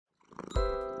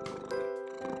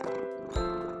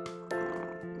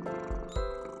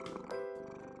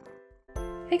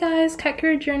Hey guys,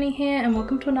 Katkira Journey here, and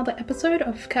welcome to another episode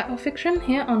of Cat or Fiction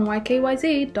here on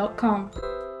ykyz.com.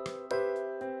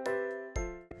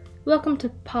 Welcome to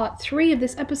part 3 of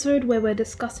this episode where we're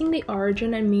discussing the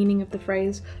origin and meaning of the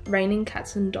phrase raining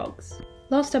cats and dogs.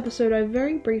 Last episode I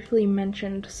very briefly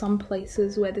mentioned some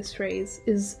places where this phrase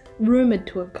is rumoured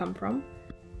to have come from.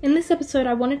 In this episode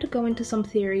I wanted to go into some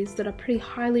theories that are pretty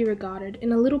highly regarded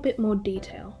in a little bit more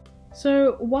detail.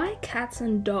 So why cats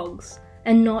and dogs,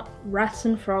 and not rats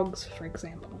and frogs, for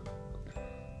example?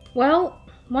 Well,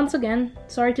 once again,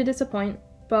 sorry to disappoint,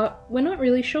 but we're not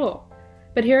really sure.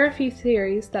 But here are a few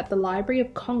theories that the Library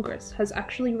of Congress has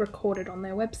actually recorded on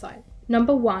their website.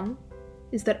 Number 1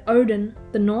 is that Odin,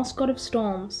 the Norse god of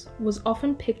storms, was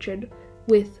often pictured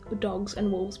with dogs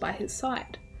and wolves by his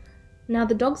side. Now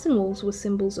the dogs and wolves were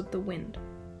symbols of the wind.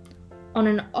 On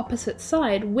an opposite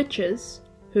side, witches,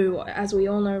 who, as we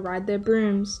all know, ride their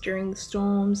brooms during the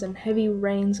storms and heavy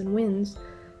rains and winds,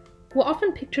 were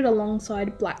often pictured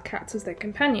alongside black cats as their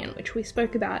companion, which we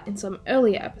spoke about in some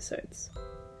earlier episodes.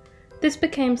 This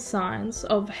became signs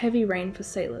of heavy rain for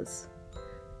sailors,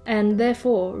 and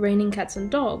therefore raining cats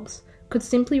and dogs could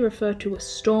simply refer to a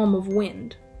storm of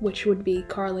wind, which would be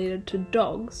correlated to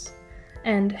dogs,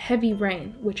 and heavy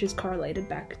rain, which is correlated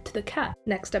back to the cat.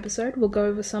 Next episode we'll go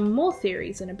over some more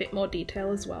theories in a bit more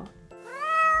detail as well.